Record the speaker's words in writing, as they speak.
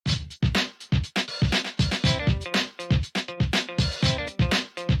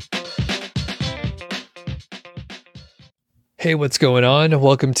Hey, what's going on?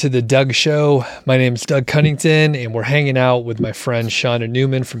 Welcome to the Doug Show. My name is Doug Cunnington, and we're hanging out with my friend Shawna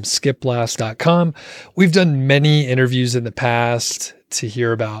Newman from skipblast.com. We've done many interviews in the past to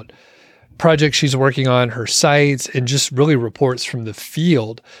hear about projects she's working on, her sites, and just really reports from the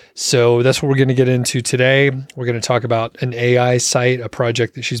field. So that's what we're going to get into today. We're going to talk about an AI site, a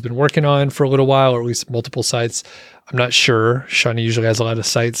project that she's been working on for a little while, or at least multiple sites. I'm not sure. Shawna usually has a lot of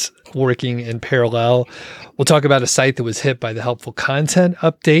sites working in parallel. We'll talk about a site that was hit by the helpful content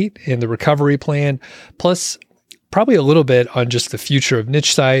update and the recovery plan, plus probably a little bit on just the future of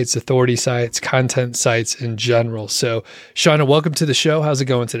niche sites, authority sites, content sites in general. So Shawna, welcome to the show. How's it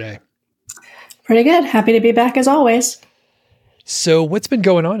going today? Pretty good. Happy to be back as always. So what's been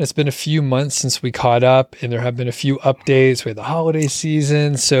going on? It's been a few months since we caught up, and there have been a few updates. We had the holiday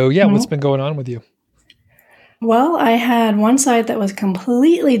season. So what's been going on with you? Well, I had one site that was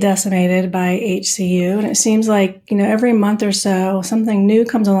completely decimated by HCU, and it seems like, every month or so, something new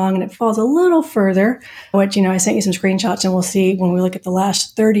comes along and it falls a little further, which, I sent you some screenshots, and we'll see when we look at the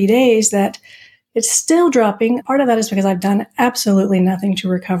last 30 days that it's still dropping. Part of that is because I've done absolutely nothing to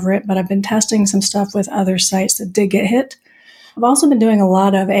recover it, but I've been testing some stuff with other sites that did get hit. I've also been doing a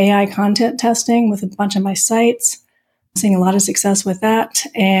lot of AI content testing with a bunch of my sites, seeing a lot of success with that,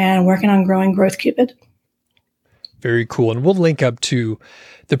 and working on growing GrowthCupid. Very cool. And we'll link up to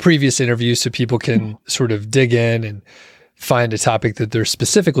the previous interview so people can sort of dig in and find a topic that they're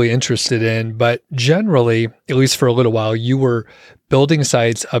specifically interested in. But generally, at least for a little while, you were building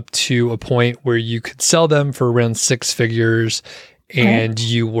sites up to a point where you could sell them for around six figures, and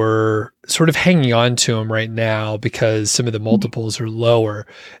you were sort of hanging on to them right now because some of the multiples are lower.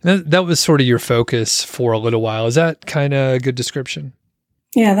 And that was sort of your focus for a little while. Is that kind of a good description?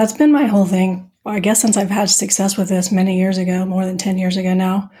 Yeah, that's been my whole thing. I guess since I've had success with this many years ago, more than 10 years ago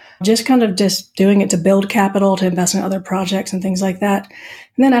now, just doing it to build capital, to invest in other projects and things like that.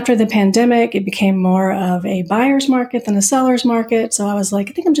 And then after the pandemic, it became more of a buyer's market than a seller's market. So I was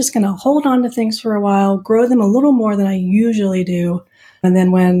like, I think I'm just going to hold on to things for a while, grow them a little more than I usually do. And then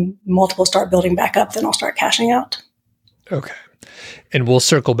when multiples start building back up, then I'll start cashing out. Okay. And we'll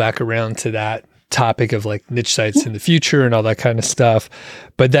circle back around to that topic of like niche sites in the future and all that kind of stuff.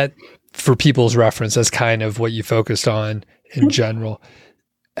 But that, for people's reference, that's kind of what you focused on in general.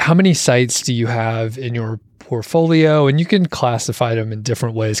 How many sites do you have in your portfolio? And you can classify them in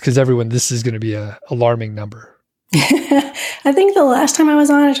different ways because this is going to be an alarming number. I think the last time I was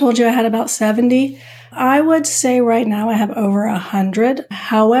on, I told you I had about 70. I would say right now I have over 100.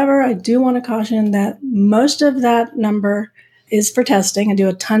 However, I do want to caution that most of that number is for testing. I do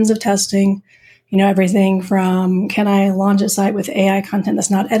tons of testing. Everything from can I launch a site with AI content that's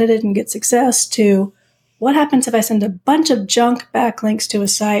not edited and get success to what happens if I send a bunch of junk backlinks to a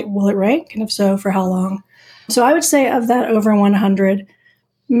site? Will it rank? And if so, for how long? So I would say of that over 100,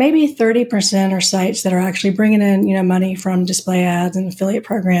 maybe 30% are sites that are actually bringing in, money from display ads and affiliate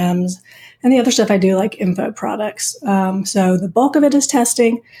programs. And the other stuff I do like info products. So the bulk of it is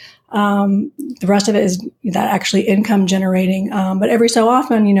testing. The rest of it is that actually income generating. But every so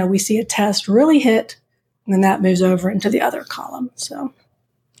often, we see a test really hit, and then that moves over into the other column. So,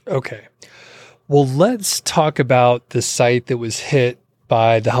 okay. Well, let's talk about the site that was hit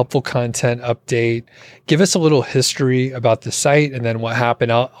by the helpful content update. Give us a little history about the site and then what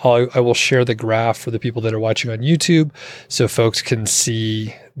happened. I will share the graph for the people that are watching on YouTube so folks can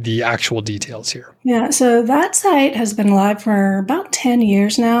see the actual details here. Yeah, so that site has been live for about 10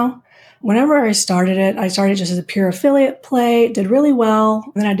 years now. Whenever I started it just as a pure affiliate play. It did really well.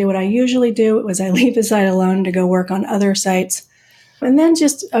 And then I do what I usually do. It was I leave the site alone to go work on other sites. And then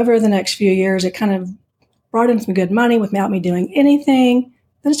just over the next few years, it kind of brought in some good money without me doing anything.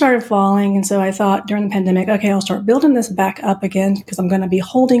 Then it started falling. And so I thought during the pandemic, okay, I'll start building this back up again because I'm going to be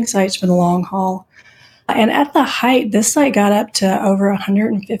holding sites for the long haul. And at the height, this site got up to over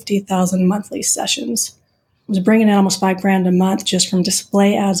 150,000 monthly sessions. It was bringing in almost $5,000 a month just from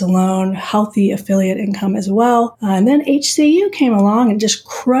display ads alone, healthy affiliate income as well. And then HCU came along and just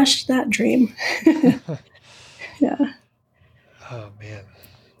crushed that dream. Yeah. Oh, man.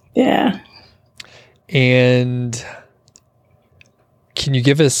 Yeah. And can you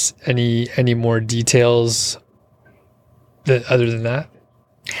give us any more details other than that?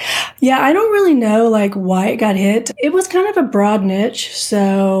 Yeah, I don't really know why it got hit. It was kind of a broad niche.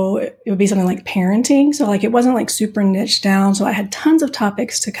 So it would be something like parenting. So it wasn't super niche down. So I had tons of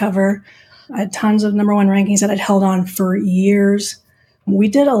topics to cover. I had tons of number one rankings that I'd held on for years. We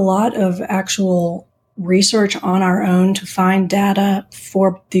did a lot of actual research on our own to find data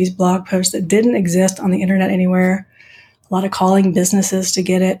for these blog posts that didn't exist on the internet anywhere. A lot of calling businesses to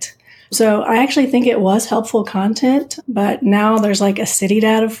get it. So I actually think it was helpful content, but now there's like a city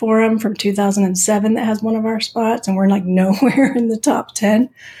data forum from 2007 that has one of our spots, and we're like nowhere in the top 10.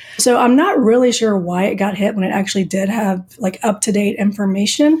 So I'm not really sure why it got hit when it actually did have like up-to-date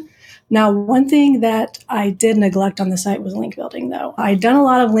information. Now, one thing that I did neglect on the site was link building, though. I'd done a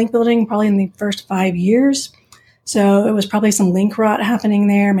lot of link building probably in the first 5 years. So it was probably some link rot happening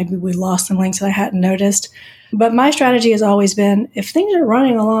there. Maybe we lost some links that I hadn't noticed. But my strategy has always been, if things are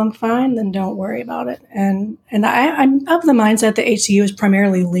running along fine, then don't worry about it. And I'm of the mindset that HCU is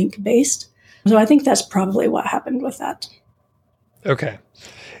primarily link-based. So I think that's probably what happened with that. Okay.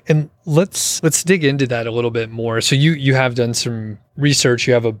 And let's dig into that a little bit more. So you have done some research.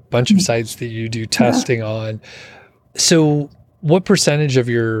 You have a bunch of sites that you do testing on. So what percentage of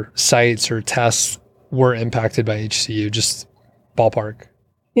your sites or tests were impacted by HCU? Just ballpark.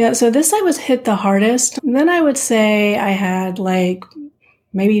 Yeah, so this site was hit the hardest. Then I would say I had like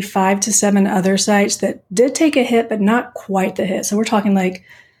maybe 5 to 7 other sites that did take a hit, but not quite the hit. So we're talking like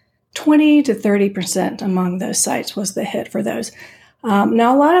 20 to 30% among those sites was the hit for those.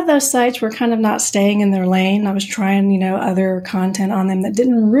 Now, a lot of those sites were kind of not staying in their lane. I was trying, other content on them that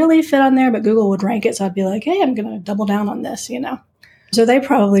didn't really fit on there, but Google would rank it. So I'd be like, hey, I'm going to double down on this, So they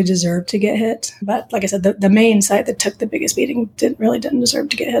probably deserved to get hit. But like I said, the main site that took the biggest beating didn't deserve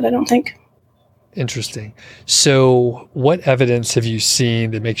to get hit, I don't think. Interesting. So what evidence have you seen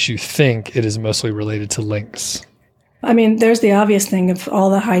that makes you think it is mostly related to links? I mean, there's the obvious thing of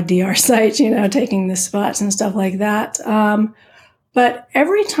all the high DR sites, taking the spots and stuff like that. But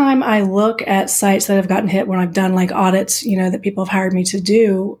every time I look at sites that have gotten hit when I've done like audits, that people have hired me to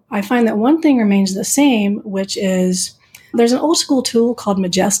do, I find that one thing remains the same, which is there's an old school tool called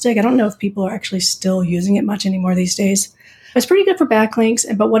Majestic. I don't know if people are actually still using it much anymore these days. It's pretty good for backlinks,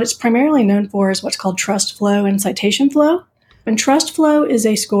 but what it's primarily known for is what's called trust flow and citation flow. And trust flow is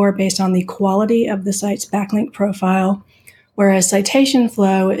a score based on the quality of the site's backlink profile, whereas citation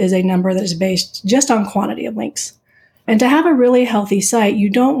flow is a number that is based just on quantity of links. And to have a really healthy site, you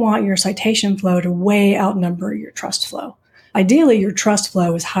don't want your citation flow to way outnumber your trust flow. Ideally, your trust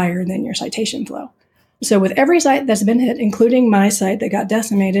flow is higher than your citation flow. So with every site that's been hit, including my site that got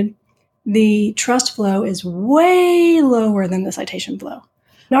decimated, the trust flow is way lower than the citation flow.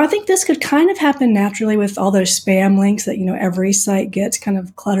 Now, I think this could kind of happen naturally with all those spam links that, every site gets, kind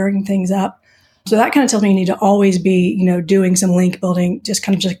of cluttering things up. So that kind of tells me you need to always be, doing some link building, just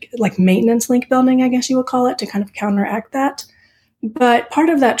like maintenance link building, I guess you would call it, to kind of counteract that. But part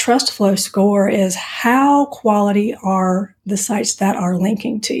of that trust flow score is how quality are the sites that are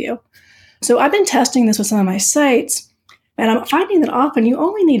linking to you. So I've been testing this with some of my sites, and I'm finding that often you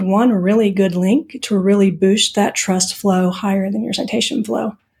only need one really good link to really boost that trust flow higher than your citation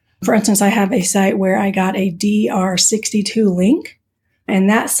flow. For instance, I have a site where I got a DR62 link. And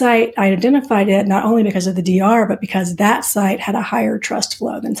that site, I identified it not only because of the DR, but because that site had a higher trust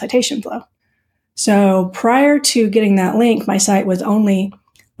flow than citation flow. So prior to getting that link, my site was only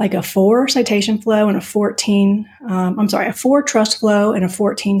like a 4 citation flow and a 4 trust flow and a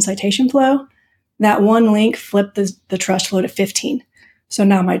 14 citation flow. That one link flipped the trust flow to 15. So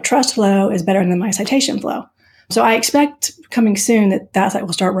now my trust flow is better than my citation flow. So I expect coming soon that site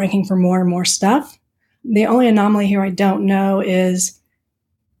will start ranking for more and more stuff. The only anomaly here I don't know is,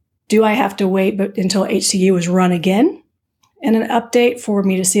 do I have to wait until HCU is run again in an update for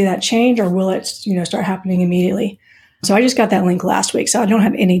me to see that change, or will it, start happening immediately? So I just got that link last week, so I don't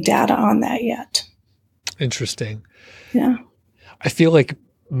have any data on that yet. Interesting. Yeah. I feel like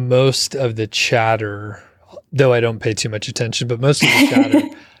most of the chatter, though I don't pay too much attention, but most of the chatter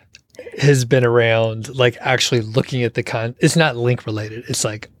has been around like actually looking at it's not link related. It's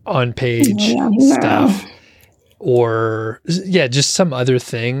like on page stuff. Or just some other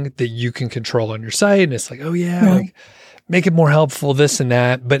thing that you can control on your site. And it's like, oh yeah, like make it more helpful, this and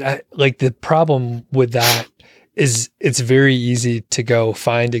that. But the problem with that is it's very easy to go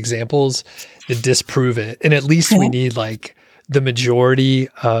find examples that disprove it. And at least we need like the majority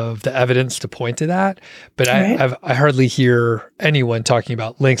of the evidence to point to that. But I hardly hear anyone talking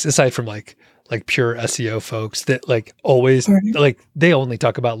about links aside from like pure SEO folks that like always like they only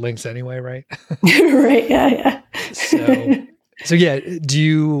talk about links anyway, right? Right. Yeah. So yeah,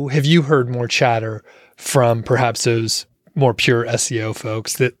 have you heard more chatter from perhaps those more pure SEO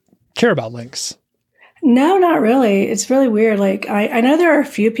folks that care about links? No, not really. It's really weird. Like I know there are a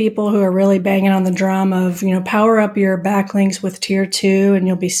few people who are really banging on the drum of, power up your backlinks with tier 2 and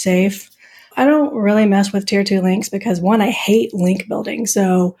you'll be safe. I don't really mess with tier 2 links because one, I hate link building.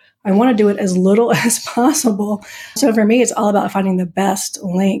 So I want to do it as little as possible. So for me, it's all about finding the best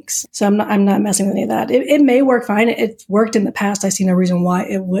links. So I'm not messing with any of that. It may work fine. It's worked in the past. I see no reason why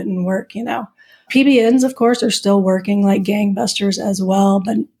it wouldn't work, PBNs, of course, are still working like gangbusters as well,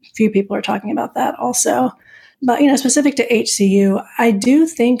 but few people are talking about that also. But, specific to HCU, I do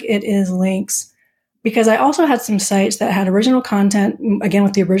think it is links because I also had some sites that had original content, again,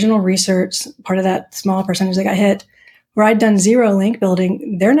 with the original research, part of that small percentage that got hit, where I'd done zero link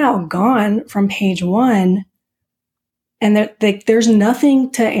building. They're now gone from page one. And there's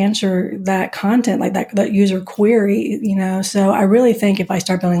nothing to answer that content, like that user query, So I really think if I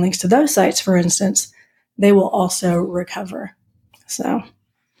start building links to those sites, for instance, they will also recover. So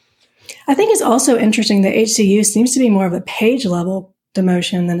I think it's also interesting that HCU seems to be more of a page level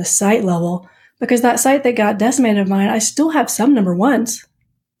demotion than a site level, because that site that got decimated of mine, I still have some number ones,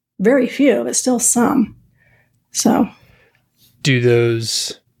 very few, but still some. So do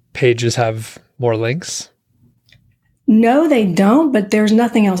those pages have more links? No, they don't, but there's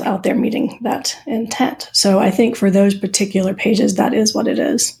nothing else out there meeting that intent. So I think for those particular pages, that is what it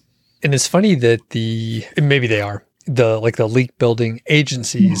is. And it's funny that maybe they are, the link building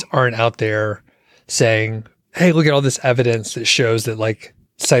agencies aren't out there saying, hey, look at all this evidence that shows that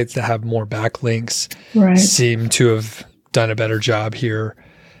sites that have more backlinks seem to have done a better job here.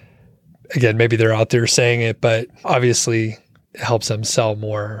 Again, maybe they're out there saying it, but obviously it helps them sell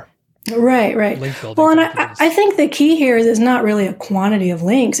more. Right. Well, and I think the key here is it's not really a quantity of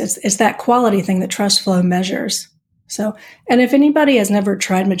links. It's that quality thing that TrustFlow measures. So, and if anybody has never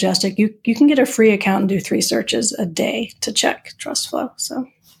tried Majestic, you can get a free account and do 3 searches a day to check TrustFlow. So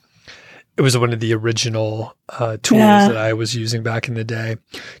it was one of the original tools that I was using back in the day.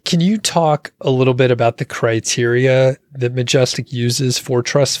 Can you talk a little bit about the criteria that Majestic uses for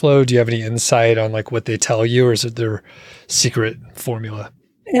TrustFlow? Do you have any insight on what they tell you, or is it their secret formula?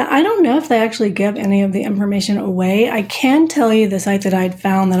 Yeah, I don't know if they actually give any of the information away. I can tell you the site that I'd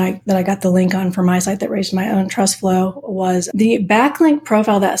found that I got the link on for my site that raised my own TrustFlow was the backlink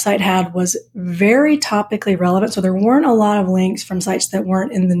profile that site had was very topically relevant. So there weren't a lot of links from sites that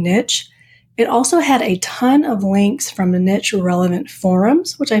weren't in the niche. It also had a ton of links from the niche relevant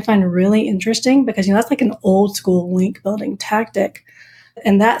forums, which I find really interesting because, that's like an old school link building tactic.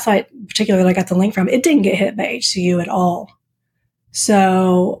 And that site particularly that I got the link from, it didn't get hit by HCU at all.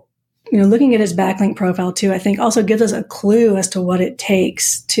 So, looking at his backlink profile too, I think also gives us a clue as to what it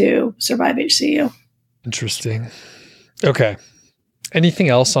takes to survive HCU. Interesting. Okay. Anything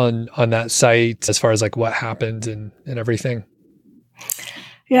else on that site as far as what happened and everything?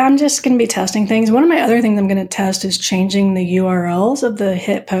 Yeah, I'm just going to be testing things. One of my other things I'm going to test is changing the URLs of the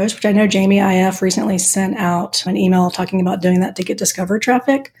hit post, which I know Jamie IF recently sent out an email talking about doing that to get discovered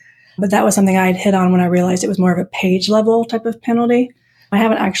traffic. But that was something I'd hit on when I realized it was more of a page level type of penalty. I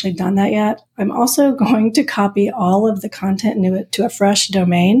haven't actually done that yet. I'm also going to copy all of the content new to a fresh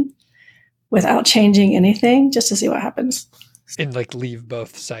domain without changing anything just to see what happens. And leave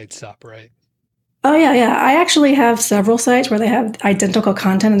both sites up, right? Oh, yeah. I actually have several sites where they have identical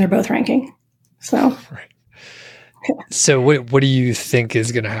content and they're both ranking. So, right. So what do you think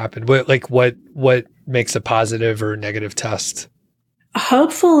is going to happen? What makes a positive or negative test?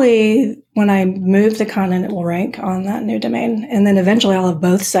 Hopefully, when I move the content, it will rank on that new domain. And then eventually I'll have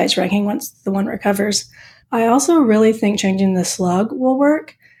both sites ranking once the one recovers. I also really think changing the slug will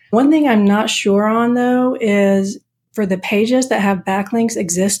work. One thing I'm not sure on, though, is for the pages that have backlinks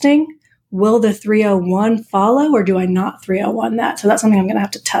existing, will the 301 follow or do I not 301 that? So that's something I'm going to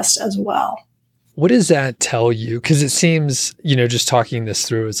have to test as well. What does that tell you? Because it seems, just talking this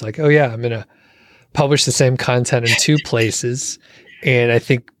through, it's I'm going to publish the same content in 2 places. And I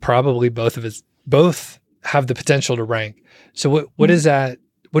think probably both have the potential to rank. So what is that?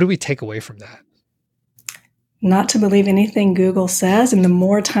 What do we take away from that? Not to believe anything Google says. And the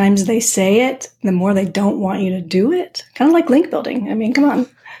more times they say it, the more they don't want you to do it. Kind of like link building. I mean, come on.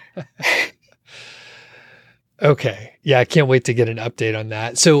 Okay. Yeah. I can't wait to get an update on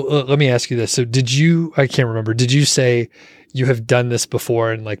that. So let me ask you this. So I can't remember, did you say you have done this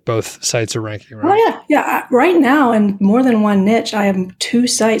before and both sites are ranking, right? Oh, yeah. Yeah. Right now, in more than one niche, I have 2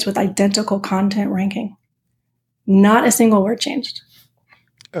 sites with identical content ranking. Not a single word changed.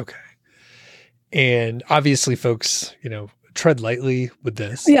 Okay. And obviously, folks, tread lightly with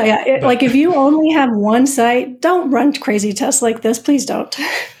this. Yeah. If you only have one site, don't run crazy tests like this. Please don't.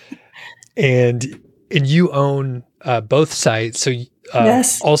 And you own both sites. So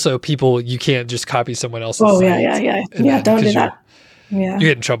yes. Also, people, you can't just copy someone else's site. Yeah. Yeah, don't do that. Yeah. You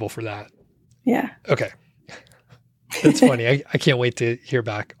get in trouble for that. Yeah. Okay. That's funny. I can't wait to hear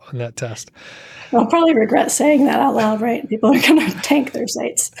back on that test. I'll probably regret saying that out loud, right? People are going to tank their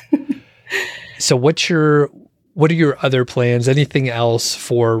sites. So what are your other plans? Anything else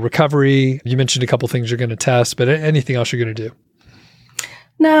for recovery? You mentioned a couple things you're going to test, but anything else you're going to do?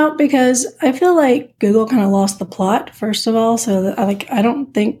 No, because I feel like Google kind of lost the plot, first of all. So I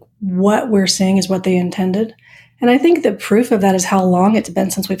don't think what we're seeing is what they intended. And I think the proof of that is how long it's been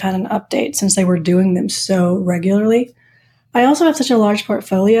since we've had an update, since they were doing them so regularly. I also have such a large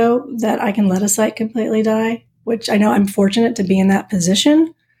portfolio that I can let a site completely die, which I know I'm fortunate to be in that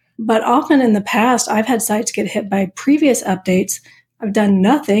position. But often in the past, I've had sites get hit by previous updates. I've done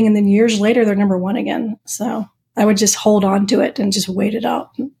nothing, and then years later, they're number one again. So I would just hold on to it and just wait it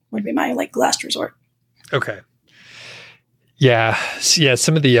out would be my last resort. Okay. Yeah.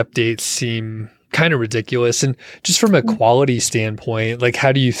 Some of the updates seem kind of ridiculous. And just from a quality standpoint,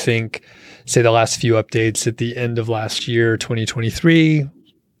 how do you think, say, the last few updates at the end of last year, 2023,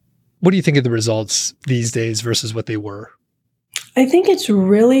 what do you think of the results these days versus what they were? I think it's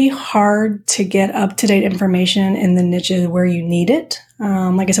really hard to get up-to-date information in the niches where you need it.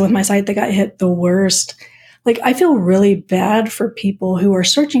 Like I said, with my site that got hit the worst, I feel really bad for people who are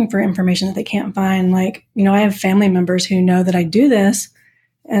searching for information that they can't find. I have family members who know that I do this,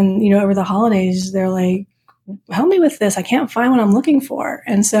 and, over the holidays, they're like, help me with this. I can't find what I'm looking for.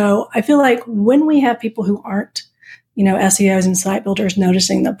 And so I feel like when we have people who aren't, SEOs and site builders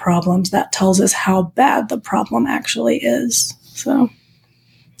noticing the problems, that tells us how bad the problem actually is. So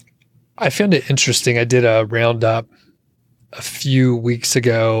I found it interesting. I did a roundup a few weeks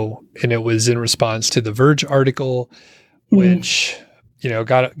ago, and it was in response to the Verge article, which,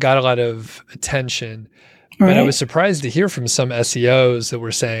 got a lot of attention. But I was surprised to hear from some SEOs that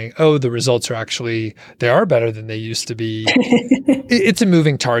were saying, oh, the results they are better than they used to be. It's a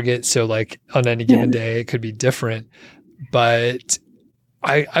moving target. So on any given day, it could be different. But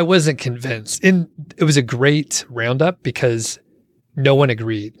I wasn't convinced. And it was a great roundup because no one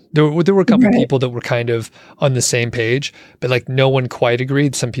agreed. There were a couple of people that were kind of on the same page, but no one quite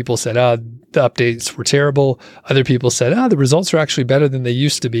agreed. Some people said, the updates were terrible. Other people said, the results are actually better than they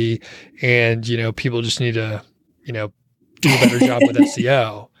used to be. And, people just need to, do a better job with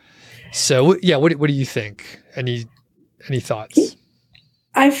SEO. So yeah, what do you think? Any thoughts?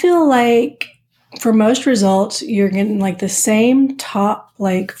 I feel like for most results, you're getting the same top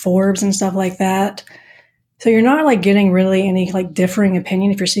Forbes and stuff like that. So you're not getting really any differing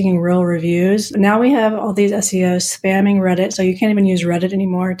opinion if you're seeking real reviews. Now we have all these SEOs spamming Reddit, so you can't even use Reddit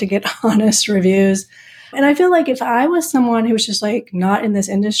anymore to get honest reviews. And I feel like if I was someone who was just not in this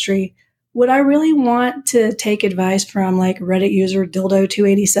industry, would I really want to take advice from Reddit user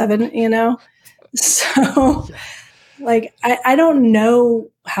Dildo287, So I don't know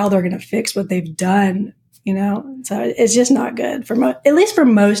how they're going to fix what they've done. So it's just not good at least for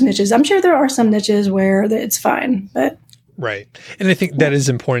most niches. I'm sure there are some niches where it's fine, but. Right. And I think that is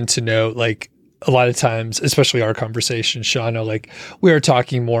important to note, a lot of times, especially our conversation, Shawna, we are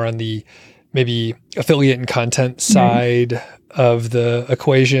talking more on the maybe affiliate and content side of the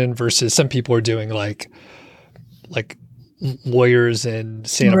equation versus some people are doing like lawyers in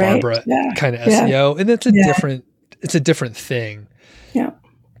Santa Barbara kind of SEO. And that's it's a different thing. Yeah.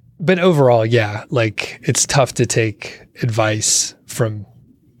 But overall, it's tough to take advice from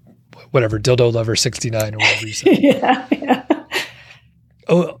whatever, Dildo Lover 69 or whatever you said. Yeah.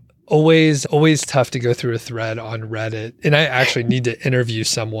 Oh, always tough to go through a thread on Reddit. And I actually need to interview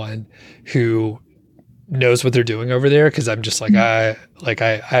someone who knows what they're doing over there, because I'm just I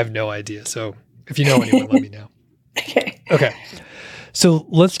have no idea. So if you know anyone, let me know. Okay. So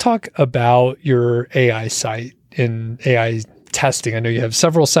let's talk about your AI site and AI testing. I know you have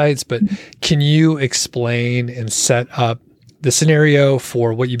several sites, but can you explain and set up the scenario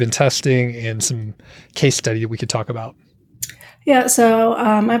for what you've been testing and some case study that we could talk about? Yeah, so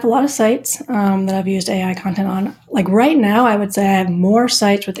I have a lot of sites that I've used AI content on. Right now, I would say I have more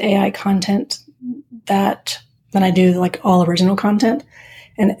sites with AI content than I do all original content.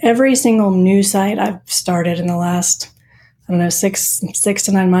 And every single new site I've started in the last, 6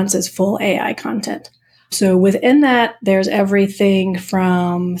 to 9 months is full AI content. So within that, there's everything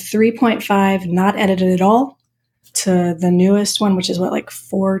from 3.5 not edited at all to the newest one, which is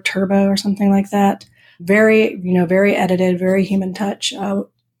 4 turbo or something like that. Very, very edited, very human touch.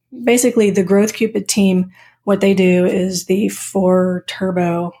 Basically, the Growth Cupid team, what they do is the 4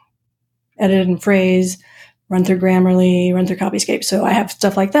 turbo edited in phrase, run through Grammarly, run through Copyscape. So I have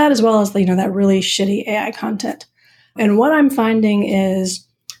stuff like that, as well as, that really shitty AI content. And what I'm finding is,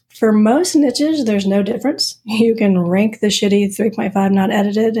 for most niches, there's no difference. You can rank the shitty 3.5 not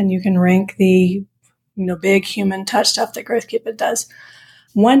edited, and you can rank the, big human touch stuff that Growth Cupid does.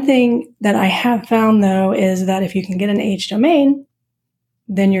 One thing that I have found, though, is that if you can get an H domain,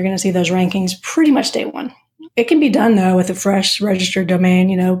 then you're going to see those rankings pretty much day one. It can be done, though, with a fresh registered domain,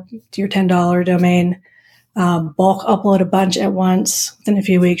 to your $10 domain, bulk upload a bunch at once. Within a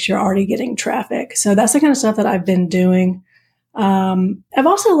few weeks, you're already getting traffic. So that's the kind of stuff that I've been doing. I've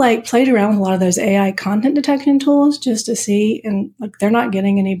also played around with a lot of those AI content detection tools just to see, and they're not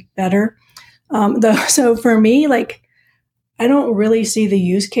getting any better. So for me, I don't really see the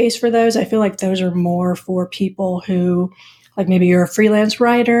use case for those. I feel like those are more for people who, maybe you're a freelance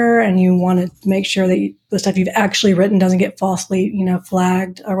writer and you want to make sure that the stuff you've actually written doesn't get falsely,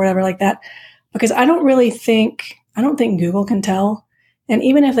 flagged or whatever like that. Because I don't think Google can tell. And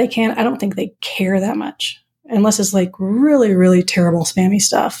even if they can, I don't think they care that much unless it's really, really terrible spammy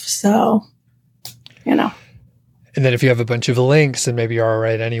stuff. So, And then if you have a bunch of links, then maybe you're all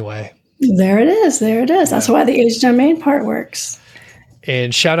right anyway. There it is. Yeah. That's why the H domain part works.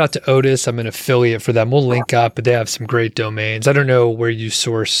 And shout out to Otis. I'm an affiliate for them. We'll link up, but they have some great domains. I don't know where you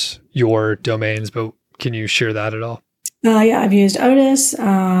source your domains, but can you share that at all? Yeah, I've used Otis.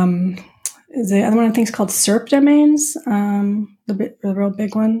 The other one I think is called SERP Domains, the real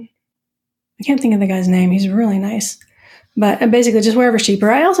big one. I can't think of the guy's name. He's really nice. But basically just wherever's cheaper.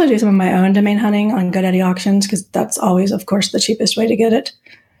 I also do some of my own domain hunting on GoDaddy auctions because that's always, of course, the cheapest way to get it.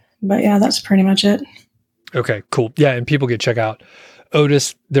 But yeah, that's pretty much it. Okay, cool. Yeah, and people can check out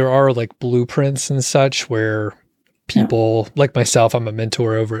Otis. There are blueprints and such where people like myself, I'm a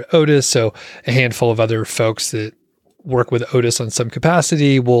mentor over at Otis. So a handful of other folks that work with Otis on some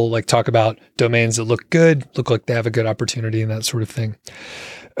capacity will talk about domains that look good, look like they have a good opportunity and that sort of thing.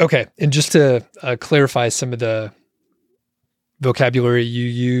 Okay. And just to clarify some of the vocabulary you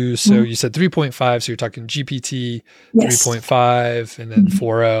use. So you said 3.5. So you're talking GPT, 3.5 and then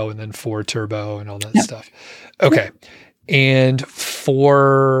 4.0 and then 4 turbo and all that stuff. Okay. And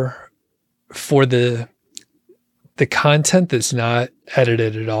for the content that's not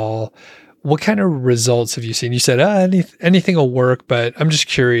edited at all, what kind of results have you seen? You said anything will work, but I'm just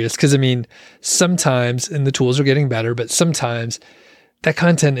curious because sometimes, and the tools are getting better, but sometimes that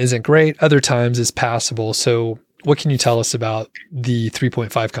content isn't great. Other times it's passable. So what can you tell us about the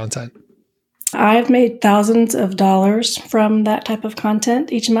 3.5 content? I've made thousands of dollars from that type of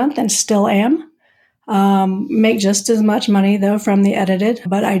content each month and still am. Make just as much money, though, from the edited.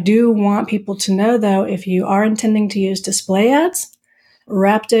 But I do want people to know, though, if you are intending to use display ads,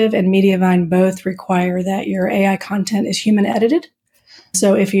 Raptive and Mediavine both require that your AI content is human edited.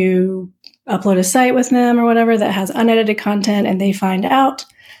 So if you upload a site with them or whatever that has unedited content and they find out,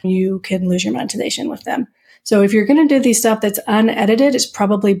 you can lose your monetization with them. So if you're going to do these stuff that's unedited, it's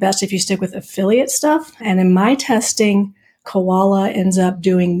probably best if you stick with affiliate stuff. And in my testing, Koala ends up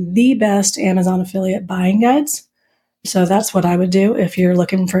doing the best Amazon affiliate buying guides. So that's what I would do if you're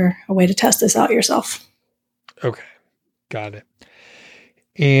looking for a way to test this out yourself. Okay. Got it.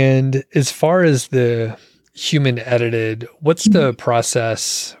 And as far as the human edited, what's the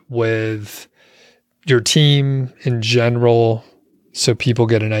process with your team in general so people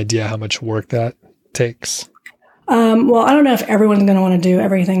get an idea how much work that takes? Well, I don't know if everyone's going to want to do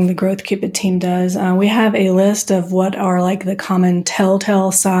everything the Growth Cupid team does. We have a list of what are the common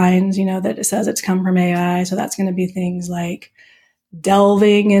telltale signs, that it says it's come from AI. So that's going to be things like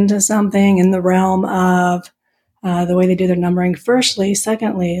delving into something in the realm of the way they do their numbering, firstly,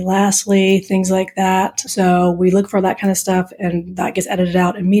 secondly, lastly, things like that. So we look for that kind of stuff and that gets edited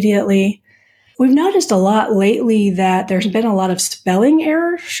out immediately. We've noticed a lot lately that there's been a lot of spelling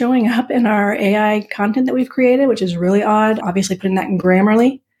errors showing up in our AI content that we've created, which is really odd. Obviously, putting that in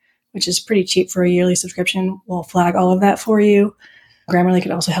Grammarly, which is pretty cheap for a yearly subscription, will flag all of that for you. Grammarly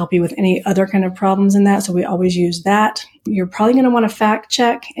can also help you with any other kind of problems in that, so we always use that. You're probably going to want to fact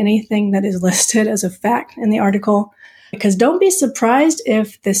check anything that is listed as a fact in the article, because don't be surprised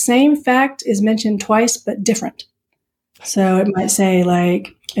if the same fact is mentioned twice but different. So it might say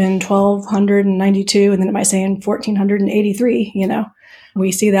in 1292, and then it might say in 1483,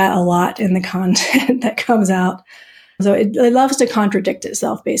 We see that a lot in the content that comes out. So it loves to contradict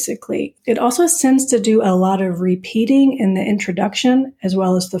itself, basically. It also tends to do a lot of repeating in the introduction as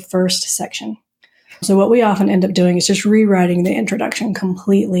well as the first section. So what we often end up doing is just rewriting the introduction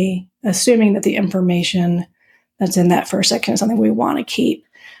completely, assuming that the information that's in that first section is something we want to keep.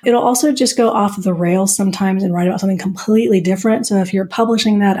 It'll also just go off the rails sometimes and write about something completely different. So if you're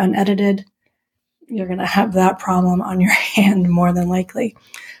publishing that unedited, you're going to have that problem on your hand more than likely.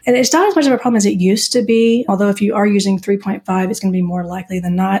 And it's not as much of a problem as it used to be, although if you are using 3.5, it's going to be more likely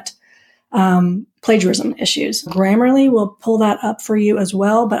than not. plagiarism issues. Grammarly will pull that up for you as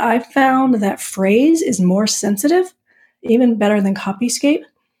well, but I found that phrase is more sensitive, even better than Copyscape.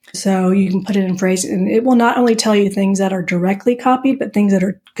 So you can put it in phrase, and it will not only tell you things that are directly copied, but things that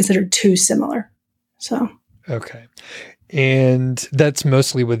are considered too similar. So okay. And that's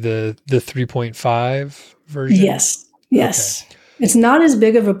mostly with the 3.5 version? Yes. Okay. It's not as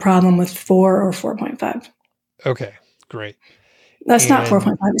big of a problem with 4 or 4.5. Okay, great. That's not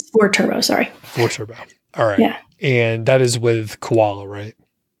 4.5, it's 4 turbo, sorry. 4 turbo. All right. Yeah. And that is with Koala, right?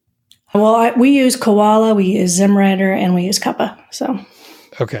 Well, we use Koala, we use ZimWriter, and we use Kappa. So.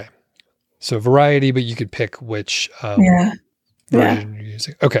 Okay. So variety, but you could pick which version you're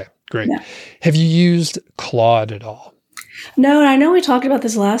using. Okay, great. Yeah. Have you used Claude at all? No, and I know we talked about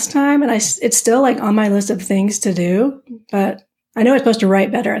this last time, and it's still like on my list of things to do, but I know it's supposed to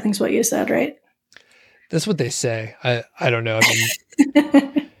write better. I think is what you said, right? That's what they say. I don't know. I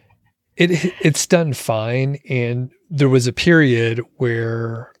mean, it's done fine. And there was a period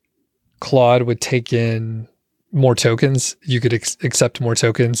where Claude would take in more tokens. You could accept more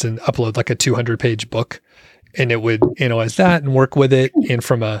tokens and upload like a 200-page book, and it would analyze that and work with it. And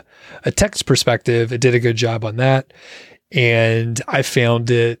from a text perspective, it did a good job on that. And I found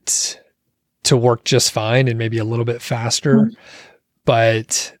it to work just fine and maybe a little bit faster. Mm-hmm.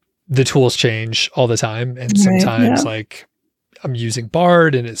 But the tools change all the time. And sometimes like I'm using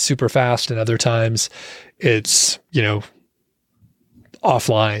Bard and it's super fast. And other times it's,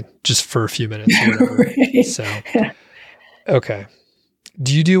 offline just for a few minutes or whatever. Right. So, okay.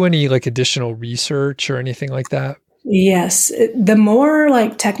 Do you do any like additional research or anything like that? Yes. The more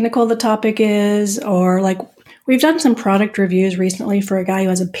like technical the topic is, or like we've done some product reviews recently for a guy who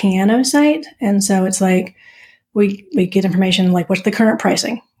has a piano site. And so it's like, we get information like what's the current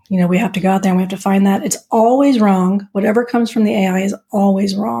pricing? We have to go out there and we have to find that. It's always wrong. Whatever comes from the AI is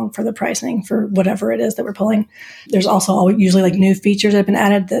always wrong for the pricing for whatever it is that we're pulling. There's also usually like new features that have been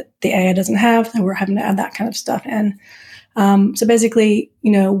added that the AI doesn't have, and we're having to add that kind of stuff in. So basically,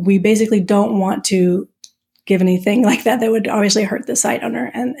 we basically don't want to give anything like that would obviously hurt the site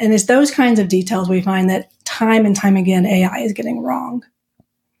owner. And it's those kinds of details we find that time and time again, AI is getting wrong.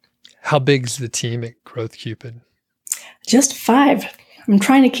 How big's the team at Growth Cupid? Just 5. I'm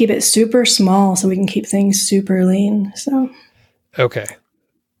trying to keep it super small so we can keep things super lean. So, okay.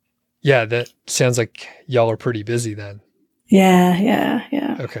 Yeah, that sounds like y'all are pretty busy then.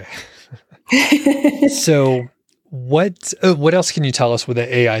 Yeah. Okay. So what else can you tell us with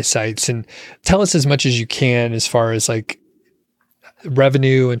the AI sites? And tell us as much as you can as far as like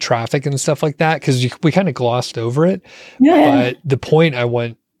revenue and traffic and stuff like that, because we kind of glossed over it. Yeah. But the point I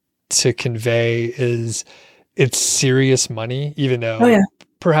want to convey is it's serious money, even though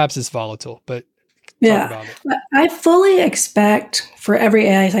perhaps it's volatile, but talk about it. I fully expect for every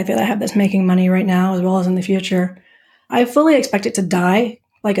AI site that I have that's making money right now, as well as in the future, I fully expect it to die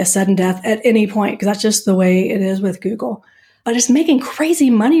like a sudden death at any point, because that's just the way it is with Google. But it's making crazy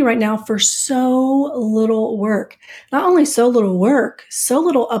money right now for so little work. Not only so little work, so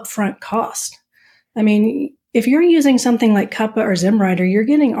little upfront cost. I mean, if you're using something like Kappa or ZimWriter, you're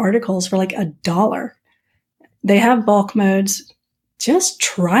getting articles for like $1. They have bulk modes. Just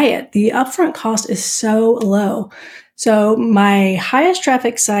try it. The upfront cost is so low. So my highest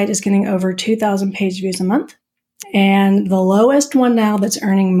traffic site is getting over 2,000 page views a month. And the lowest one now that's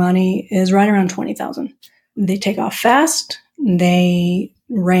earning money is right around 20,000. They take off fast. They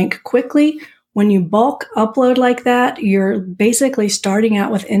rank quickly. When you bulk upload like that, you're basically starting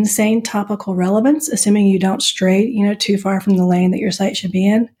out with insane topical relevance, assuming you don't stray, too far from the lane that your site should be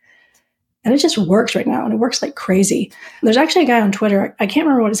in. And it just works right now, and it works like crazy. There's actually a guy on Twitter, I can't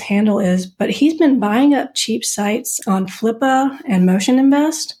remember what his handle is, but he's been buying up cheap sites on Flippa and Motion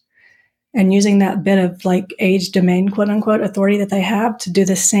Invest and using that bit of like age domain, quote unquote, authority that they have to do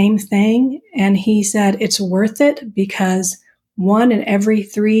the same thing. And he said it's worth it because 1 in every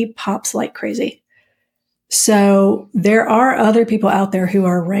 3 pops like crazy. So there are other people out there who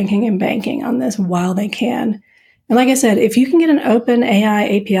are ranking and banking on this while they can. And like I said, if you can get an open AI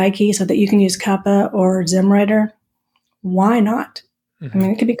API key so that you can use Kappa or ZimWriter, why not? Mm-hmm. I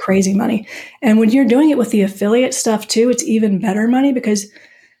mean, it could be crazy money. And when you're doing it with the affiliate stuff too, it's even better money because,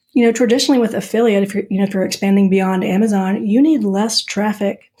 traditionally with affiliate, if you're expanding beyond Amazon, you need less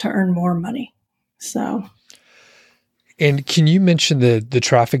traffic to earn more money. So. And can you mention the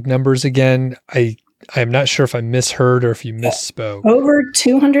traffic numbers again? I'm not sure if I misheard or if you misspoke. Over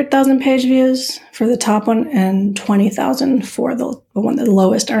 200,000 page views for the top one and 20,000 for the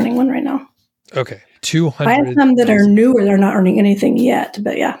lowest earning one right now. Okay. 200. I have some that are newer. They're not earning anything yet,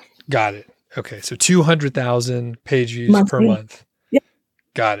 but yeah. Got it. Okay. So 200,000 page views per month. Yep.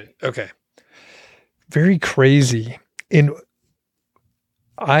 Got it. Okay. very crazy. And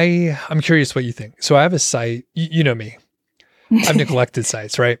I'm curious what you think. So I have a site, you know me. I've neglected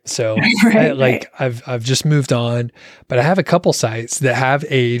sites, right? So Right. I've just moved on, but I have a couple sites that have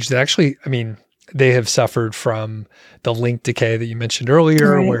aged that actually, I mean, they have suffered from the link decay that you mentioned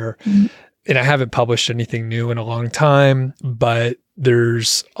earlier, Right. where, and I haven't published anything new in a long time, but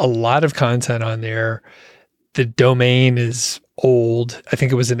there's a lot of content on there. The domain is old. I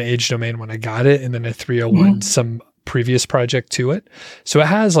think it was an age domain when I got it, and then a 301 some previous project to it. So it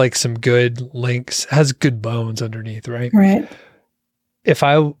has like some good links, has good bones underneath, right? Right. If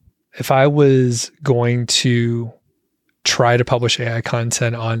I was going to try to publish AI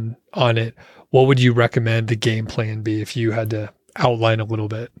content on it, what would you recommend the game plan be if you had to outline a little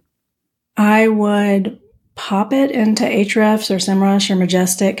bit? I would pop it into Ahrefs or SEMrush or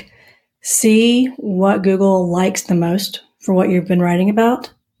Majestic, see what Google likes the most for what you've been writing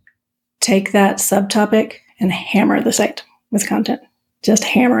about, take that subtopic and hammer the site with content. Just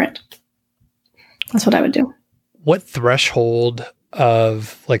hammer it. That's what I would do. What threshold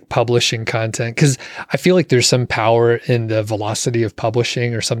of like publishing content? Because I feel like there's some power in the velocity of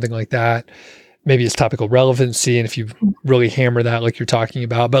publishing or something like that. Maybe it's topical relevancy. And if you really hammer that, like you're talking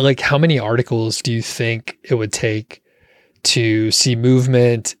about, but like how many articles do you think it would take to see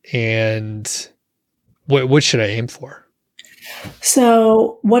movement, and what should I aim for?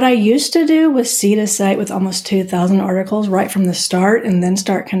 So what I used to do was seed a site with almost 2,000 articles right from the start and then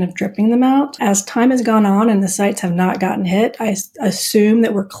start kind of dripping them out. As time has gone on and the sites have not gotten hit, I assume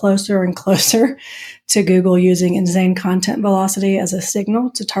that we're closer and closer to Google using insane content velocity as a signal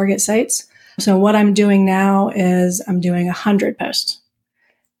to target sites. So what I'm doing now is I'm doing 100 posts.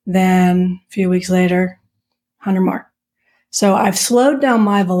 Then a few weeks later, 100 more. So I've slowed down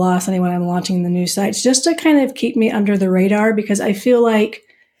my velocity when I'm launching the new sites just to kind of keep me under the radar, because I feel like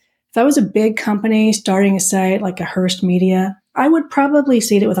if I was a big company starting a site like a Hearst Media, I would probably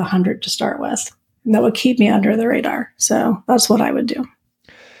seed it with 100 to start with. And that would keep me under the radar. So that's what I would do.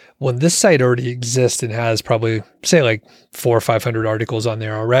 Well, this site already exists and has probably, say, like 400 or 500 articles on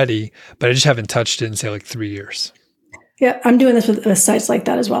there already, but I just haven't touched it in, say, like 3 years. Yeah, I'm doing this with sites like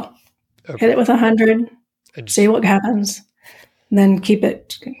that as well. Okay. Hit it with 100, see what happens. Then keep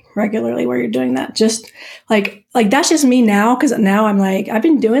it regularly where you're doing that. Just like that's just me now, because now I'm like, I've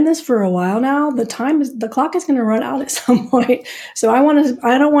been doing this for a while now. The clock is going to run out at some point. So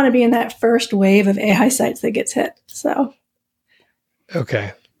I don't want to be in that first wave of AI sites that gets hit. So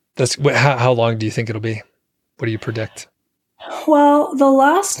okay, that's how long do you think it'll be? What do you predict? Well,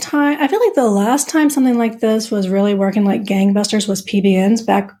 I feel like the last time something like this was really working like gangbusters was PBNs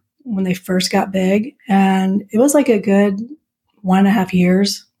back when they first got big, and it was like a good 1.5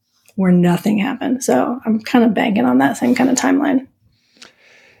 years where nothing happened. So I'm kind of banking on that same kind of timeline.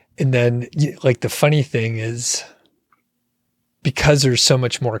 And then like the funny thing is, because there's so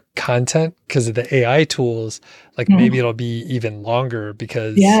much more content because of the AI tools, like maybe it'll be even longer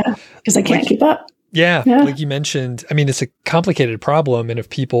because I can't keep up. Yeah. Like you mentioned, I mean, it's a complicated problem. And if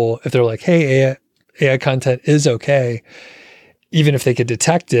they're like, hey, AI content is okay, even if they could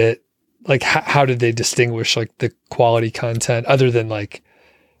detect it, like how did they distinguish like the quality content other than like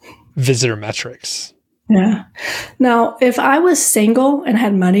visitor metrics? Yeah. Now, if I was single and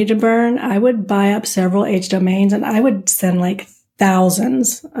had money to burn, I would buy up several H domains and I would send like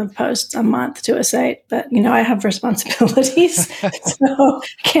thousands of posts a month to a site. But, I have responsibilities, so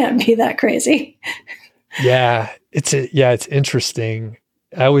can't be that crazy. Yeah. It's interesting.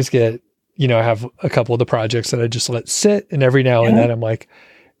 I always get, I have a couple of the projects that I just let sit, and every now and then I'm like,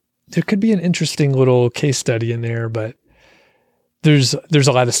 there could be an interesting little case study in there, but there's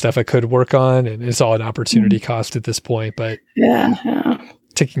a lot of stuff I could work on, and it's all an opportunity cost at this point, but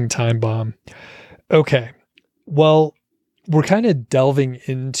ticking time bomb. Okay. Well, we're kind of delving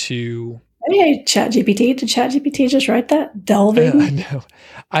into... Hey, ChatGPT. Did ChatGPT just write that? Delving? I know.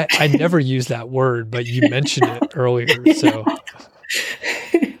 I never use that word, but you mentioned it earlier.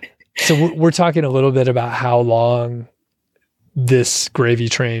 So we're talking a little bit about how long this gravy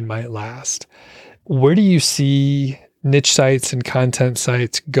train might last. Where do you see niche sites and content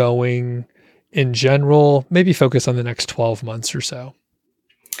sites going in general? Maybe focus on the next 12 months or so.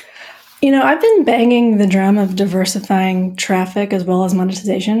 I've been banging the drum of diversifying traffic as well as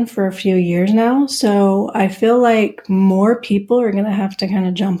monetization for a few years now. So I feel like more people are going to have to kind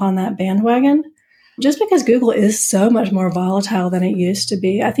of jump on that bandwagon, just because Google is so much more volatile than it used to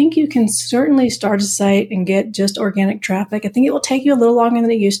be. I think you can certainly start a site and get just organic traffic. I think it will take you a little longer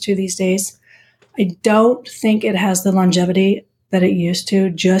than it used to these days. I don't think it has the longevity that it used to,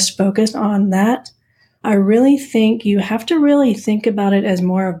 just focused on that. I really think you have to really think about it as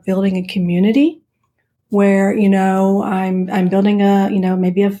more of building a community where, I'm building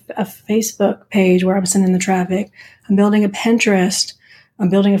maybe a Facebook page where I'm sending the traffic. I'm building a Pinterest. I'm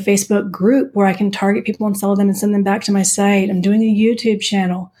building a Facebook group where I can target people and follow them and send them back to my site. I'm doing a YouTube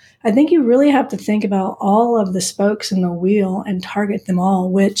channel. I think you really have to think about all of the spokes in the wheel and target them all,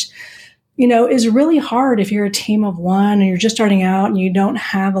 which, is really hard if you're a team of one and you're just starting out and you don't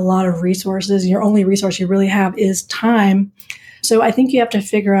have a lot of resources. Your only resource you really have is time. So I think you have to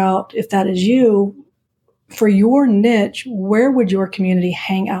figure out, if that is you, for your niche, where would your community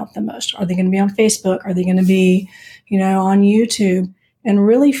hang out the most? Are they going to be on Facebook? Are they going to be, on YouTube? And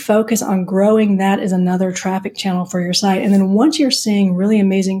really focus on growing that as another traffic channel for your site. And then once you're seeing really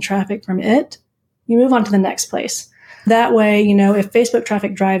amazing traffic from it, you move on to the next place. That way, if Facebook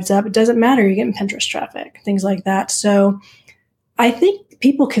traffic drives up, it doesn't matter. You're getting Pinterest traffic, things like that. So I think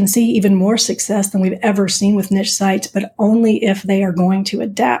people can see even more success than we've ever seen with niche sites, but only if they are going to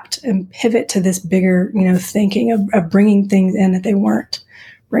adapt and pivot to this bigger, thinking of bringing things in that they weren't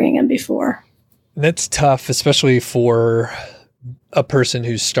bringing in before. That's tough, especially for a person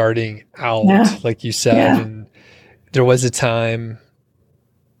who's starting out, like you said. Yeah. And there was a time,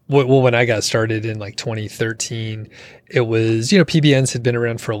 when I got started in like 2013, it was, PBNs had been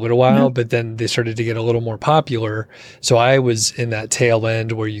around for a little while, but then they started to get a little more popular. So I was in that tail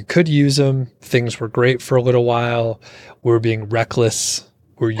end where you could use them. Things were great for a little while. We were being reckless.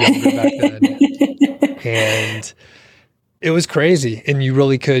 We were younger back then. And it was crazy. And you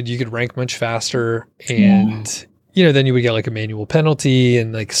could rank much faster. And then you would get like a manual penalty,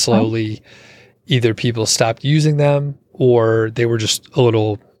 and like slowly either people stopped using them or they were just a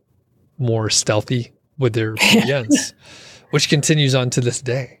little more stealthy with their PBNs, which continues on to this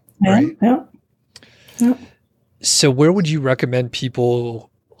day, right? Yeah. So where would you recommend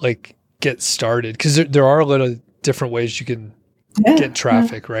people like get started? Because there are a lot of different ways you can get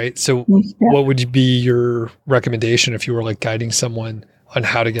traffic, right? So what would be your recommendation if you were like guiding someone on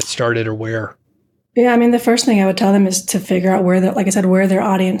how to get started or where? Yeah, I mean, the first thing I would tell them is to figure out where their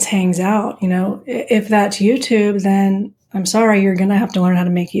audience hangs out. If that's YouTube, then I'm sorry, you're going to have to learn how to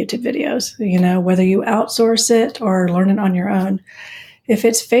make YouTube videos, whether you outsource it or learn it on your own. If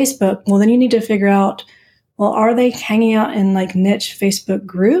it's Facebook, well, then you need to figure out, well, are they hanging out in like niche Facebook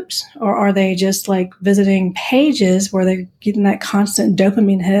groups, or are they just like visiting pages where they're getting that constant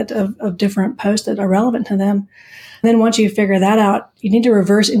dopamine hit of different posts that are relevant to them? Then once you figure that out, you need to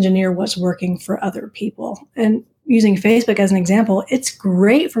reverse engineer what's working for other people. And using Facebook as an example, it's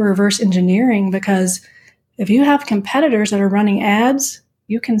great for reverse engineering because if you have competitors that are running ads,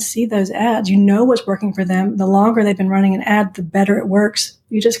 you can see those ads. You know what's working for them. The longer they've been running an ad, the better it works.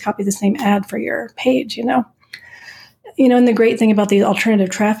 You just copy the same ad for your page, and the great thing about these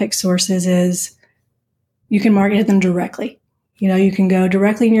alternative traffic sources is you can market them directly. You can go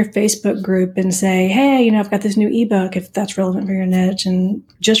directly in your Facebook group and say, hey, I've got this new ebook if that's relevant for your niche. And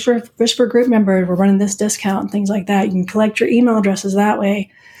just for group members, we're running this discount and things like that. You can collect your email addresses that way.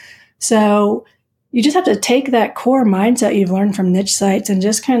 So you just have to take that core mindset you've learned from niche sites and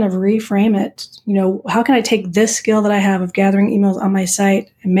just kind of reframe it. How can I take this skill that I have of gathering emails on my site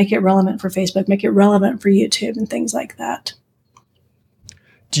and make it relevant for Facebook, make it relevant for YouTube and things like that?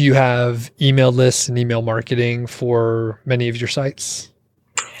 Do you have email lists and email marketing for many of your sites?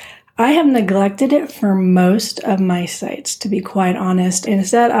 I have neglected it for most of my sites, to be quite honest.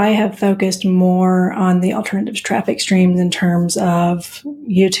 Instead, I have focused more on the alternatives traffic streams in terms of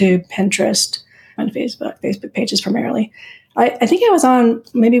YouTube, Pinterest, and Facebook pages primarily. I think I was on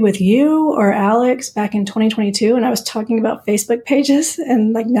maybe with you or Alex back in 2022, and I was talking about Facebook pages,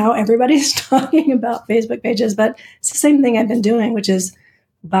 and like now everybody's talking about Facebook pages, but it's the same thing I've been doing, which is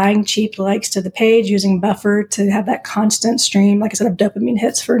buying cheap likes to the page, using Buffer to have that constant stream, like I said, of dopamine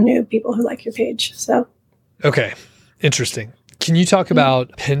hits for new people who like your page. So, okay, interesting. Can you talk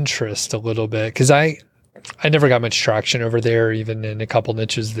about Pinterest a little bit? Because I never got much traction over there, even in a couple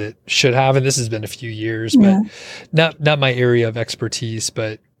niches that should have, and this has been a few years, but not my area of expertise.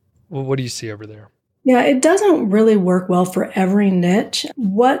 But what do you see over there? Yeah, it doesn't really work well for every niche.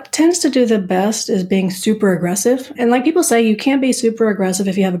 What tends to do the best is being super aggressive. And like people say, you can't be super aggressive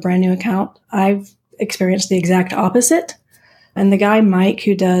if you have a brand new account. I've experienced the exact opposite. And the guy, Mike,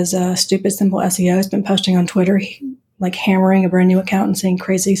 who does Stupid Simple SEO, has been posting on Twitter, like hammering a brand new account and seeing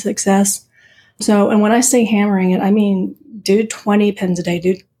crazy success. So, and when I say hammering it, I mean, do 20 pins a day,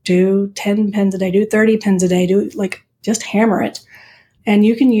 do 10 pins a day, do 30 pins a day, just hammer it. And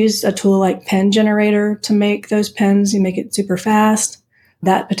you can use a tool like Pin Generator to make those pins. You make it super fast.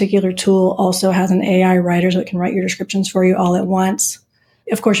 That particular tool also has an AI writer, so it can write your descriptions for you all at once.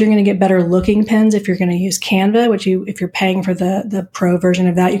 Of course, you're going to get better looking pins if you're going to use Canva, which if you're paying for the pro version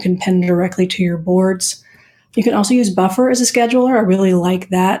of that, you can pin directly to your boards. You can also use Buffer as a scheduler. I really like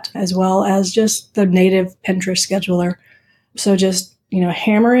that, as well as just the native Pinterest scheduler. So just,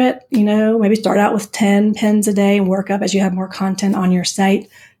 hammer it, maybe start out with 10 pins a day and work up as you have more content on your site.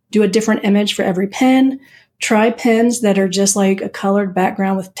 Do a different image for every pin. Try pins that are just like a colored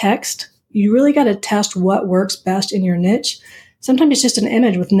background with text. You really got to test what works best in your niche. Sometimes it's just an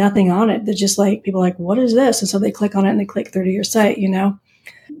image with nothing on it that just like people are like, what is this? And so they click on it and they click through to your site,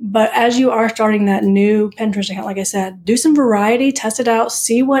 But as you are starting that new Pinterest account, like I said, do some variety, test it out,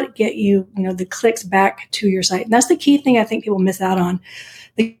 see what get you, the clicks back to your site. And that's the key thing I think people miss out on.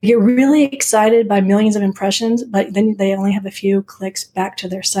 They get really excited by millions of impressions, but then they only have a few clicks back to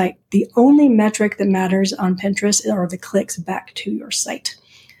their site. The only metric that matters on Pinterest are the clicks back to your site.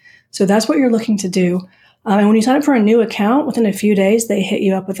 So that's what you're looking to do. And when you sign up for a new account, within a few days, they hit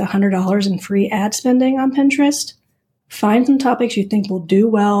you up with $100 in free ad spending on Pinterest. Find some topics you think will do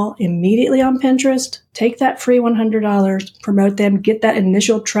well immediately on Pinterest. Take that free $100, promote them, get that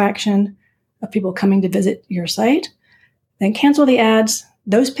initial traction of people coming to visit your site, then cancel the ads.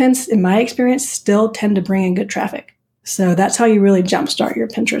 Those pins, in my experience, still tend to bring in good traffic. So that's how you really jumpstart your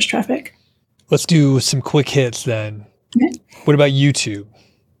Pinterest traffic. Let's do some quick hits then. Okay. What about YouTube?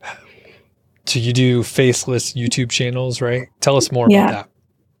 So you do faceless YouTube channels, right? Tell us more about that.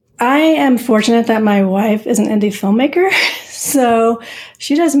 I am fortunate that my wife is an indie filmmaker, so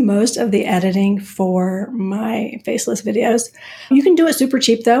she does most of the editing for my faceless videos. You can do it super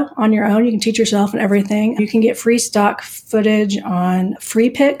cheap, though, on your own. You can teach yourself and everything. You can get free stock footage on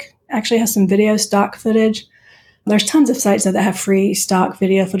FreePic. Actually has some video stock footage. There's tons of sites that have free stock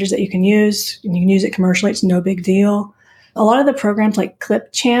video footage that you can use. And you can use it commercially. It's no big deal. A lot of the programs like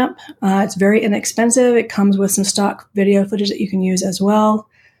Clipchamp, it's very inexpensive. It comes with some stock video footage that you can use as well.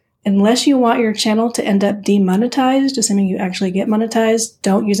 Unless you want your channel to end up demonetized, assuming you actually get monetized,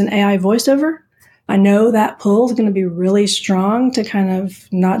 don't use an AI voiceover. I know that pull is going to be really strong to kind of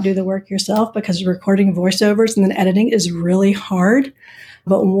not do the work yourself because recording voiceovers and then editing is really hard.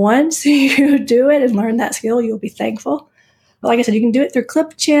 But once you do it and learn that skill, you'll be thankful. But like I said, you can do it through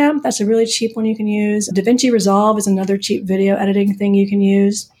Clipchamp. That's a really cheap one you can use. DaVinci Resolve is another cheap video editing thing you can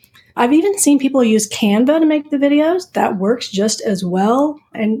use. I've even seen people use Canva to make the videos. That works just as well.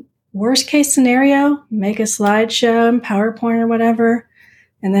 And worst case scenario, make a slideshow, PowerPoint or whatever,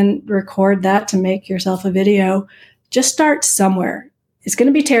 and then record that to make yourself a video. Just start somewhere. It's going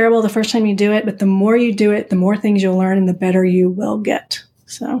to be terrible the first time you do it, but the more you do it, the more things you'll learn and the better you will get.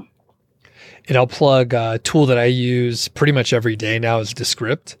 So, and I'll plug a tool that I use pretty much every day now is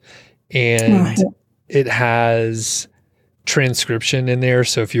Descript, and it has transcription in there.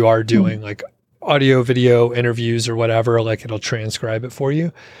 So if you are doing like audio, video interviews or whatever, like it'll transcribe it for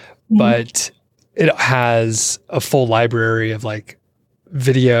you. But it has a full library of like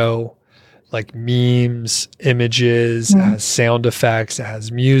video, like memes, images, it has sound effects, it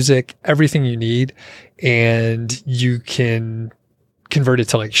has music, everything you need. And you can convert it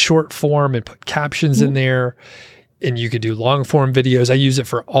to like short form and put captions in there. And you could do long form videos. I use it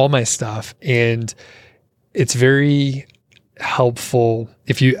for all my stuff. And it's very helpful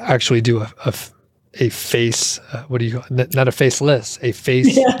if you actually do a face, what do you call it? Not a faceless, a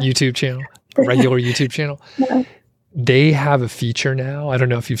face YouTube channel, a regular YouTube channel. They have a feature now. I don't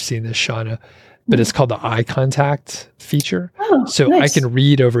know if you've seen this, Shawna, but it's called the eye contact feature. So nice. I can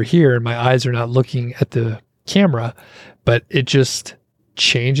read over here and my eyes are not looking at the camera, but it just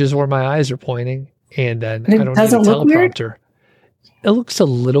changes where my eyes are pointing. And then I don't need a teleprompter. It looks a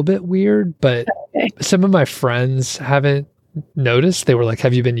little bit weird, but some of my friends haven't noticed. They were like,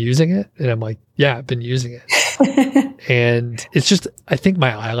 have you been using it? And I'm like, yeah, I've been using it. And it's just, I think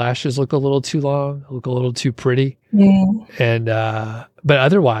my eyelashes look a little too long, look a little too pretty. And, but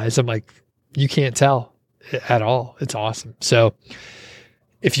otherwise I'm like, you can't tell at all. It's awesome. So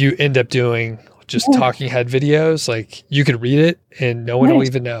if you end up doing just talking head videos, like you could read it and no one will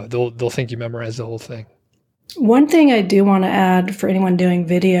even know. They'll think you memorized the whole thing. One thing I do want to add for anyone doing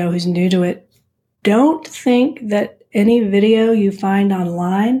video who's new to it, don't think that any video you find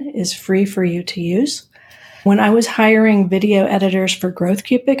online is free for you to use. When I was hiring video editors for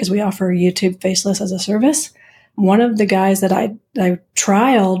GrowthCupid, because we offer YouTube Faceless as a service, one of the guys that I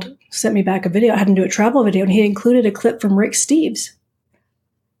trialed sent me back a video. I had him do a travel video, and he included a clip from Rick Steves.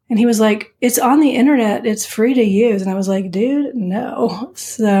 And he was like, it's on the internet. It's free to use. And I was like, dude, no.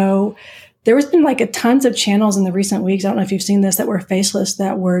 So there has been like tons of channels in the recent weeks, I don't know if you've seen this, that were faceless,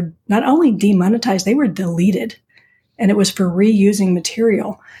 that were not only demonetized, they were deleted. and it was for reusing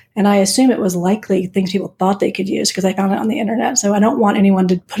material. And I assume it was likely things people thought they could use because I found it on the internet. So I don't want anyone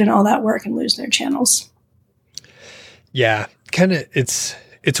to put in all that work and lose their channels. Yeah, kind of. It's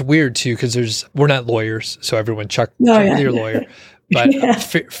weird too because we're not lawyers, so everyone check with your lawyer.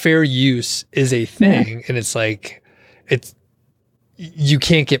 But fair use is a thing, and it's like you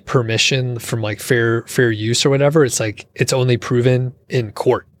can't get permission from like fair use or whatever. It's like it's only proven in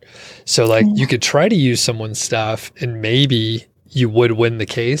court. So like you could try to use someone's stuff and maybe you would win the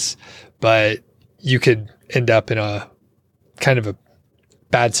case, but you could end up in a kind of a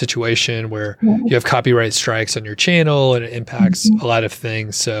bad situation where you have copyright strikes on your channel and it impacts a lot of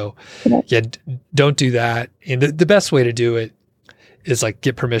things. So yeah, don't do that. And the best way to do it is like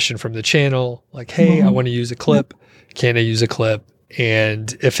get permission from the channel. Like, hey, I want to use a clip. Can I use a clip?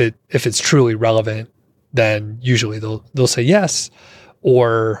 And if it's truly relevant, then usually they'll say yes,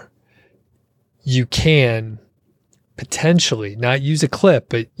 or you can potentially not use a clip,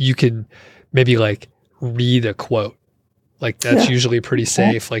 but you can maybe like read a quote. Like that's usually pretty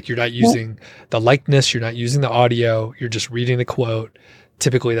safe. Like you're not using the likeness, you're not using the audio, you're just reading the quote.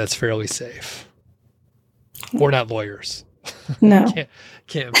 Typically that's fairly safe. We're not lawyers. No.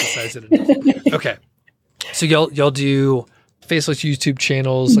 Can't emphasize it enough. Okay. So y'all do faceless YouTube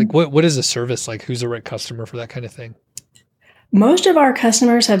channels. Like what is a service like? Who's the right customer for that kind of thing? Most of our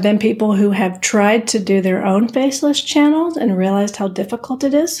customers have been people who have tried to do their own faceless channels and realized how difficult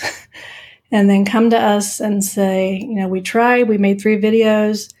it is. And then come to us and say, we tried, we made 3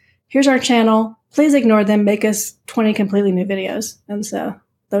 videos. Here's our channel. Please ignore them. Make us 20 completely new videos. And so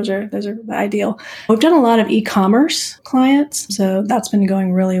those are the ideal. We've done a lot of e-commerce clients, so that's been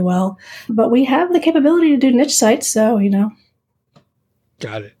going really well. But we have the capability to do niche sites, so,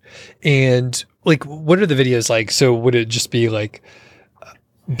 Got it. And like, what are the videos like? So would it just be like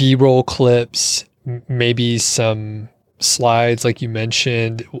B-roll clips, maybe some slides like you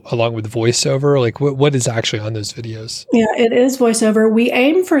mentioned, along with voiceover? Like what is actually on those videos? Yeah, it is voiceover. We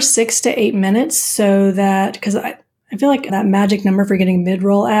aim for 6 to 8 minutes so that, because I feel like that magic number for getting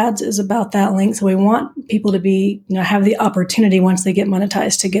mid-roll ads is about that length. So we want people to be, have the opportunity once they get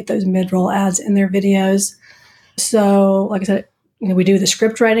monetized to get those mid-roll ads in their videos. So like I said, we do the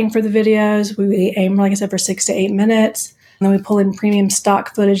script writing for the videos. We aim, like I said, for 6 to 8 minutes. And then we pull in premium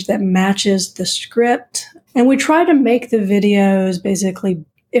stock footage that matches the script. And we try to make the videos basically,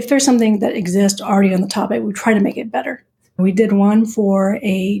 if there's something that exists already on the topic, we try to make it better. We did one for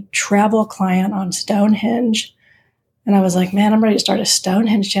a travel client on Stonehenge. And I was like, man, I'm ready to start a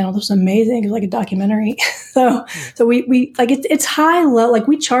Stonehenge channel. This was amazing. It was like a documentary. So we like it's high, low. Like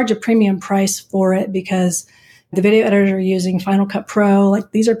we charge a premium price for it because the video editors are using Final Cut Pro.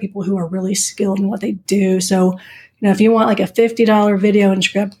 Like these are people who are really skilled in what they do. So, if you want like a $50 video and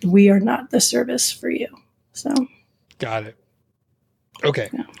script, we are not the service for you. So, got it. Okay,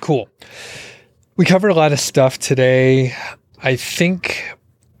 cool. We covered a lot of stuff today. I think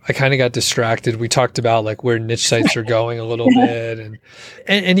I kind of got distracted. We talked about like where niche sites are going a little bit and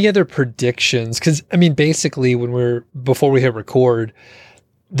any other predictions. Cause I mean, basically before we hit record,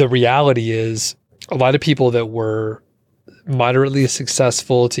 the reality is a lot of people that were moderately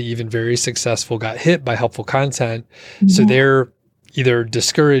successful to even very successful got hit by helpful content. Mm-hmm. So they're either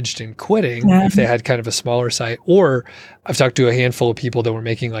discouraged and quitting if they had kind of a smaller site, or I've talked to a handful of people that were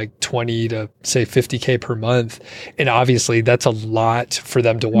making like 20 to say 50K per month. And obviously that's a lot for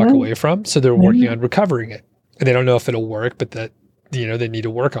them to walk away from. So they're working on recovering it and they don't know if it'll work, but that, they need to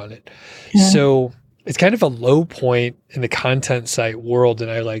work on it. Yeah. So it's kind of a low point in the content site world. And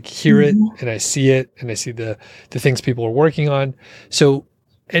I like hear it and I see it and I see the things people are working on. So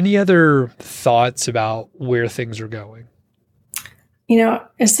any other thoughts about where things are going?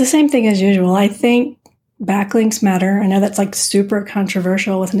 It's the same thing as usual. I think backlinks matter. I know that's like super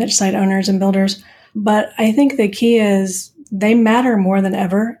controversial with niche site owners and builders, but I think the key is they matter more than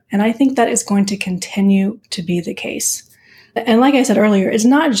ever. And I think that is going to continue to be the case. And like I said earlier, it's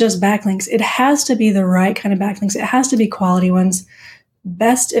not just backlinks. It has to be the right kind of backlinks. It has to be quality ones,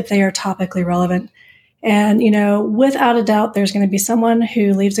 best if they are topically relevant. And, without a doubt, there's going to be someone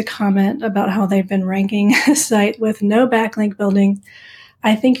who leaves a comment about how they've been ranking a site with no backlink building.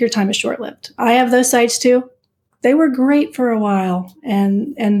 I think your time is short-lived. I have those sites too. They were great for a while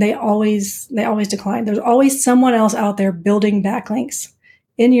and they always decline. There's always someone else out there building backlinks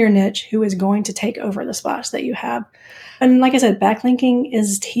in your niche who is going to take over the spots that you have. And like I said, backlinking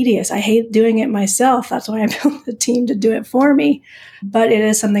is tedious. I hate doing it myself. That's why I built a team to do it for me. But it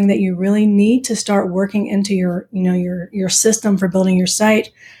is something that you really need to start working into your system for building your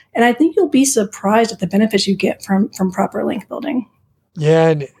site. And I think you'll be surprised at the benefits you get from proper link building. Yeah.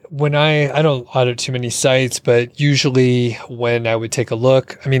 And when I don't audit too many sites, but usually when I would take a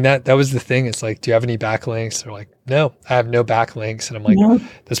look, I mean, that was the thing. It's like, do you have any backlinks? They're like, no, I have no backlinks. And I'm like, No.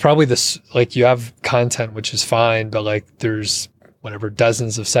 that's probably this, like you have content, which is fine, but like there's whatever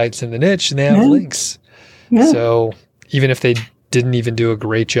dozens of sites in the niche and they have Yeah. links. Yeah. So even if they didn't even do a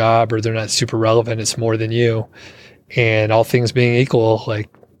great job or they're not super relevant, it's more than you. And all things being equal, like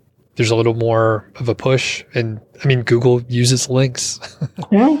there's a little more of a push. And I mean, Google uses links.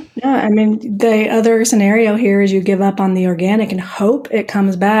 Yeah. I mean, the other scenario here is you give up on the organic and hope it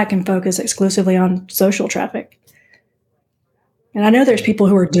comes back and focus exclusively on social traffic. And I know there's people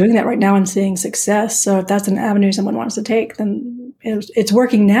who are doing that right now and seeing success. So if that's an avenue someone wants to take, then it's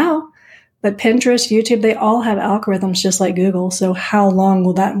working now. But Pinterest, YouTube, they all have algorithms just like Google. So how long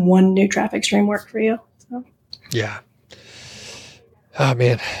will that one new traffic stream work for you? So. Yeah. Oh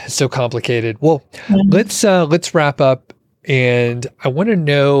man, it's so complicated. Well, let's wrap up, and I want to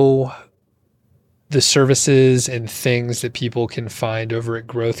know the services and things that people can find over at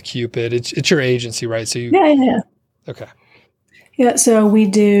Growth Cupid. It's your agency, right? So you Yeah. Okay. Yeah, so we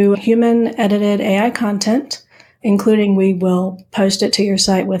do human edited AI content, including we will post it to your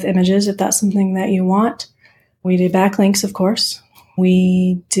site with images if that's something that you want. We do backlinks, of course.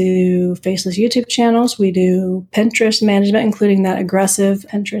 We do faceless YouTube channels. We do Pinterest management, including that aggressive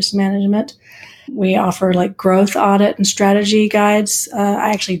Pinterest management. We offer like growth audit and strategy guides.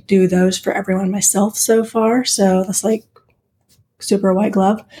 I actually do those for everyone myself so far. So that's like super white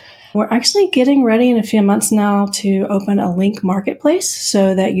glove. We're actually getting ready in a few months now to open a link marketplace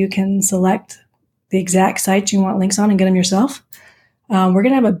so that you can select the exact site you want links on and get them yourself. We're going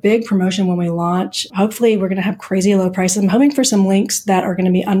to have a big promotion when we launch. Hopefully, we're going to have crazy low prices. I'm hoping for some links that are going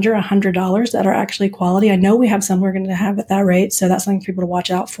to be under $100 that are actually quality. I know we have some we're going to have at that rate, so that's something for people to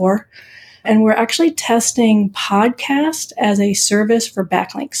watch out for. And we're actually testing podcast as a service for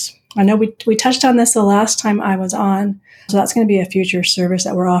backlinks. I know we touched on this the last time I was on, so that's going to be a future service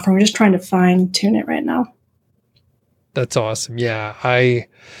that we're offering. We're just trying to fine tune it right now. That's awesome. Yeah,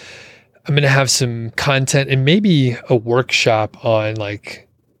 I'm going to have some content and maybe a workshop on like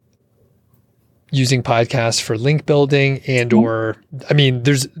using podcasts for link building and or, I mean,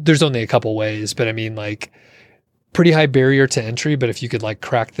 there's only a couple ways, but I mean like pretty high barrier to entry, but if you could like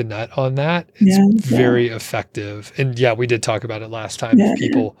crack the nut on that, it's very effective. And yeah, we did talk about it last time. If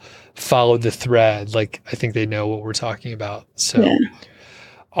people followed the thread, like I think they know what we're talking about. So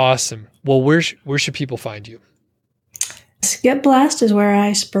awesome. Well, where should people find you? Skip Blast is where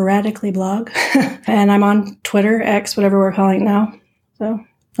I sporadically blog, and I'm on Twitter, X, whatever we're calling it now. So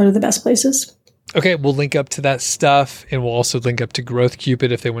those are the best places. Okay, we'll link up to that stuff, and we'll also link up to Growth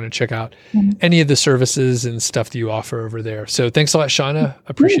Cupid if they want to check out any of the services and stuff that you offer over there. So thanks a lot, Shawna.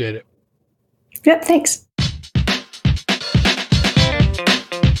 Appreciate it. Yep, thanks.